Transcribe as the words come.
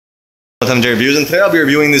Reviews, and today I'll be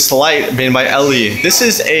reviewing this light made by LE. This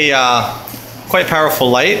is a quite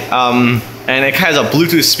powerful light, and it has a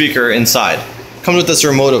Bluetooth speaker inside. Comes with this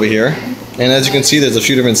remote over here, and as you can see, there's a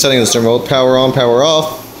few different settings. This remote: power on, power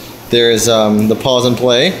off. There's the pause and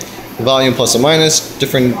play, volume plus or minus,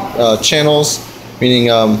 different channels,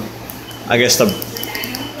 meaning I guess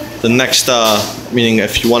the next meaning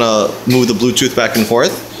if you want to move the Bluetooth back and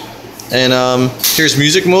forth. And here's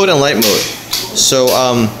music mode and light mode. So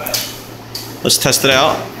let's test it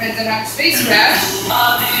out. Space grab.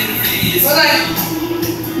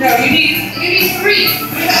 No, you need 3. You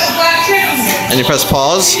have a black chair in here. And you press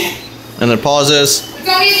pause, and it pauses. There's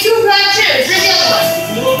only 2 black chairs. Where's the other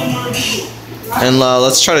one? And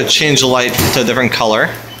let's try to change the light to a different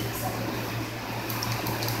color.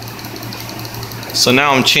 So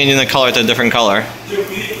now I'm changing the color to a different color.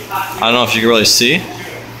 I don't know if you can really see,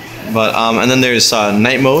 but and then there's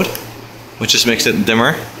night mode, which just makes it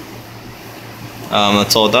dimmer.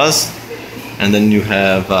 That's all it does. And then you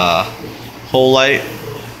have whole light,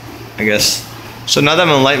 I guess. So now that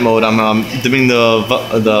I'm in light mode, I'm dimming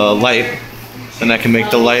the light, and I can make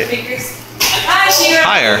the light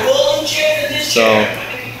higher. So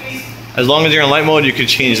as long as you're in light mode, you can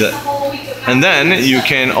change that. And then you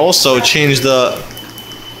can also change the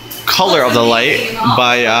color of the light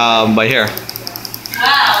by here.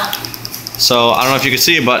 So I don't know if you can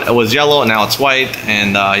see, but it was yellow and now it's white,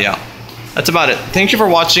 and yeah. That's about it. Thank you for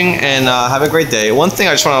watching, and have a great day. One thing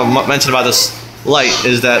I just want to mention about this light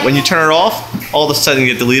is that when you turn it off, all the settings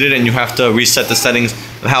get deleted, and you have to reset the settings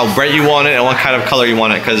of how bright you want it and what kind of color you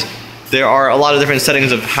want it, because there are a lot of different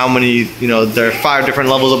settings of how many, there are 5 different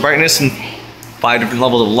levels of brightness and 5 different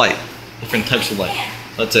levels of light, different types of light.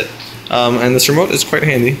 That's it. And this remote is quite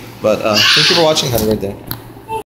handy, but thank you for watching. Have a great day.